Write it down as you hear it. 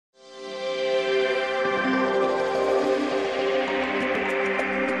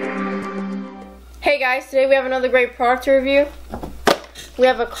guys, today we have another great product to review. We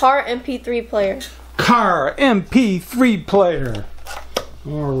have a car MP3 player. Car MP3 player.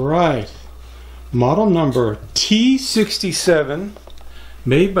 Alright. Model number T67,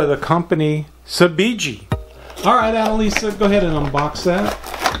 made by the company Sabiji. Alright, Annalisa, go ahead and unbox that.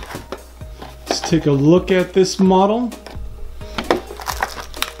 Let's take a look at this model.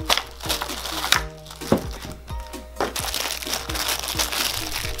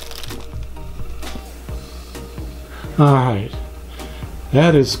 Alright,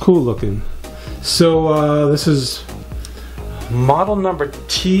 that is cool looking. So this is model number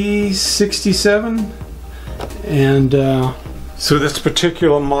T67, and so this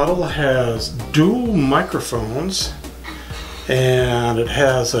particular model has dual microphones, and it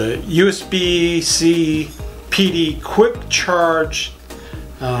has a USB-C PD quick charge,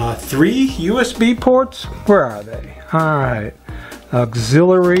 3 USB ports. Where are they? Alright,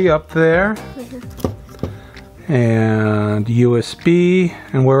 auxiliary up there. And USB,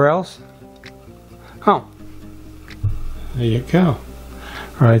 and where else? Oh, there you go,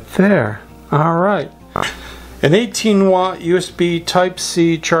 right there. All right, an 18-watt USB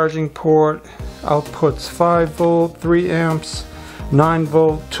Type-C charging port, outputs 5 volt, 3 amps, 9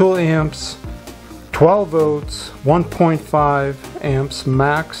 volt, 2 amps, 12 volts, 1.5 amps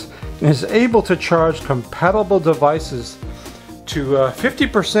max, and is able to charge compatible devices to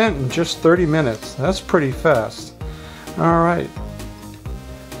 50% in just 30 minutes. That's pretty fast. Alright,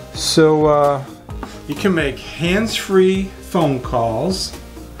 so you can make hands-free phone calls.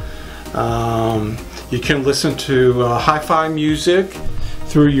 You can listen to hi-fi music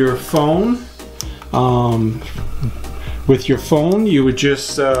through your phone. With your phone, you would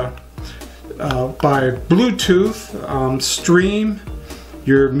just by Bluetooth stream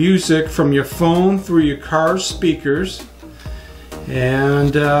your music from your phone through your car's speakers.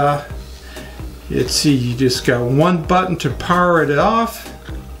 And let's see, you just got one button to power it off,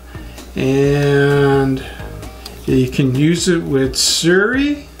 and you can use it with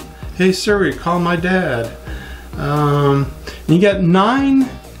Siri. Hey Siri, call my dad. You got 9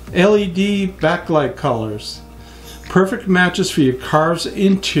 LED backlight colors, perfect matches for your car's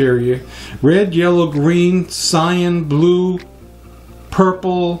interior: red, yellow, green, cyan, blue,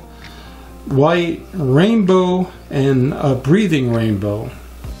 purple, white, rainbow, and a breathing rainbow.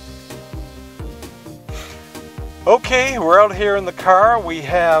 Okay, we're out here in the car. We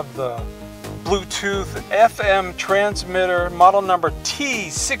have the Bluetooth FM transmitter, model number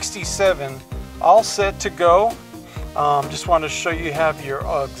T67, all set to go. Just want to show you have your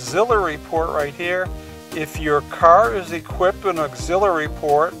auxiliary port right here. If your car is equipped with an auxiliary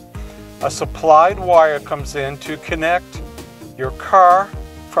port, a supplied wire comes in to connect your car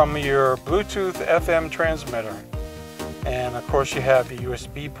from your Bluetooth FM transmitter. And of course you have your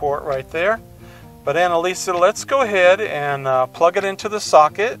USB port right there. But Annalisa, let's go ahead and plug it into the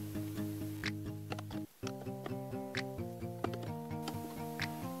socket.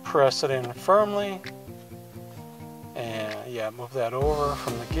 Press it in firmly. And yeah, move that over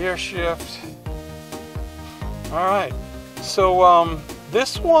from the gear shift. Alright, so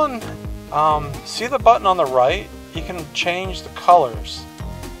this one, see the button on the right? You can change the colors.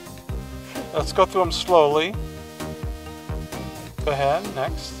 Let's go through them slowly. Go ahead,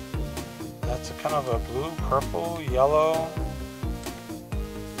 next. That's a kind of a blue, purple, yellow,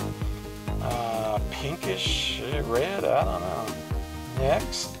 pinkish, red, I don't know.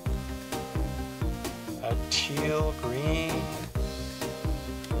 Next, a teal, green,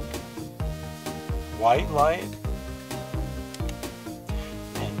 white light.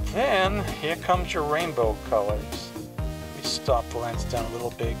 And then, here comes your rainbow colors. We stop the lens down a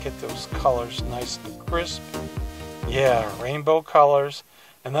little bit, get those colors nice and crisp. Yeah, rainbow colors.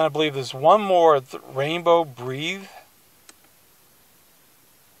 And then I believe there's one more, rainbow breathe.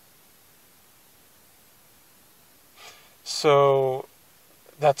 So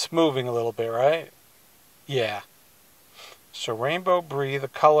that's moving a little bit, right? Yeah. So rainbow breathe, the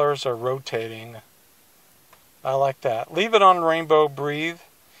colors are rotating. I like that. Leave it on rainbow breathe.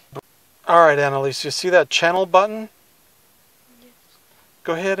 Alright, Annalise, you see that channel button? Yes.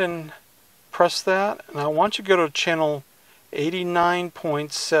 Go ahead and press that, and I want you to go to channel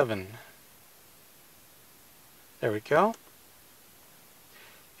 89.7. There we go.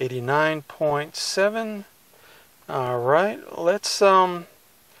 89.7. Alright, let's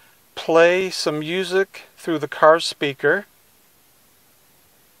play some music through the car speaker.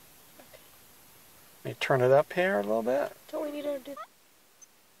 Let me turn it up here a little bit. Don't we need to do that?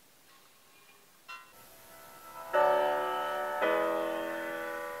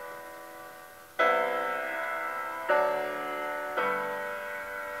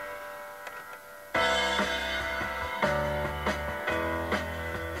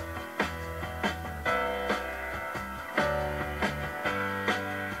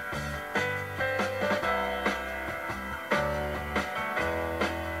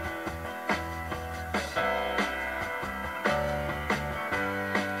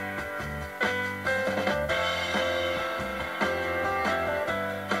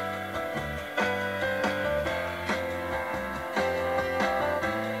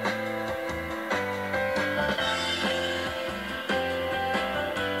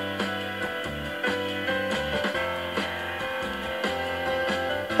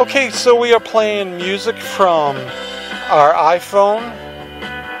 Okay, so we are playing music from our iPhone.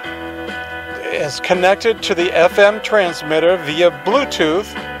 It's connected to the FM transmitter via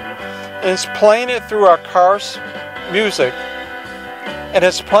Bluetooth, and it's playing it through our car's music, and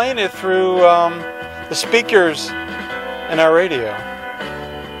it's playing it through the speakers in our radio.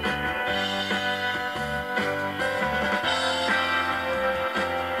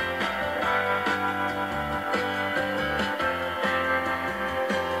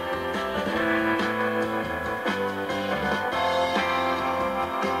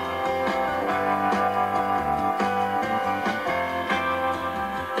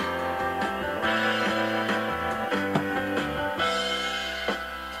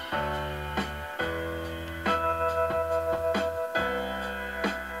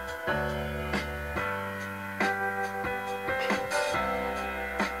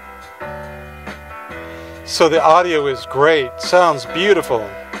 So the audio is great, sounds beautiful.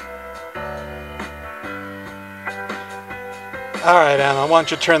 Alright, Anna, why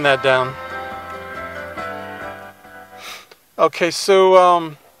don't you turn that down? Okay,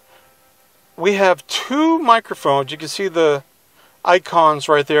 so we have two microphones. You can see the icons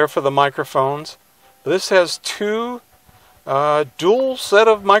right there for the microphones. This has two dual set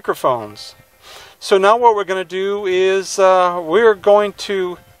of microphones. So now what we're going to do is we're going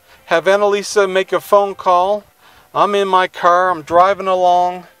to have Annalisa make a phone call. I'm in my car, I'm driving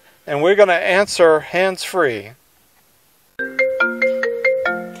along, and we're going to answer hands-free.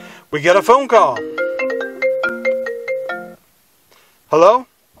 We get a phone call. Hello?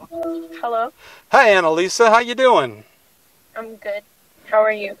 Hello? Hi, Annalisa. How you doing? I'm good. How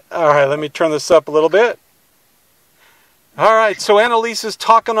are you? All right, let me turn this up a little bit. All right, so Annalisa's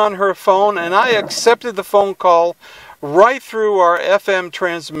talking on her phone, and I accepted the phone call right through our FM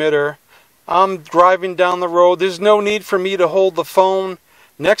transmitter. I'm driving down the road. There's no need for me to hold the phone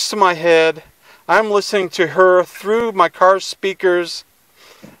next to my head. I'm listening to her through my car's speakers.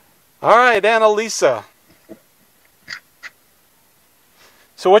 All right, Annalisa.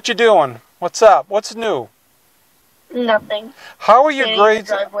 So what you doing? What's up? What's new? Nothing. How are your Staying in the grades?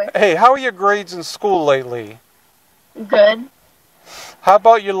 driveway. Hey, how are your grades in school lately? Good. How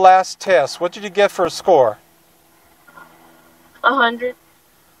about your last test? What did you get for a score? 100.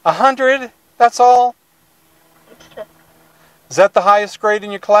 100? That's all? Is that the highest grade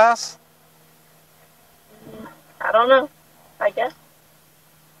in your class? I don't know. I guess.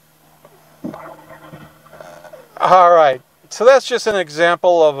 All right. So that's just an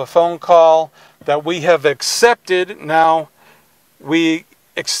example of a phone call that we have accepted. Now, we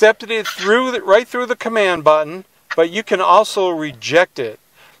accepted it right through the command button, but you can also reject it.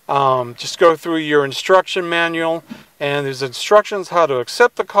 Just go through your instruction manual, and there's instructions how to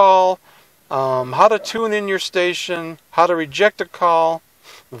accept the call, how to tune in your station, how to reject a call,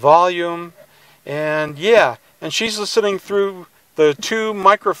 volume, and yeah, and she's listening through the two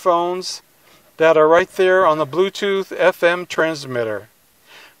microphones that are right there on the Bluetooth FM transmitter.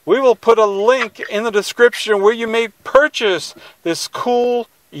 We will put a link in the description where you may purchase this cool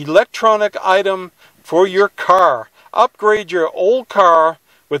electronic item for your car. Upgrade your old car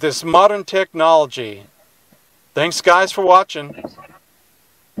with this modern technology. Thanks guys for watching.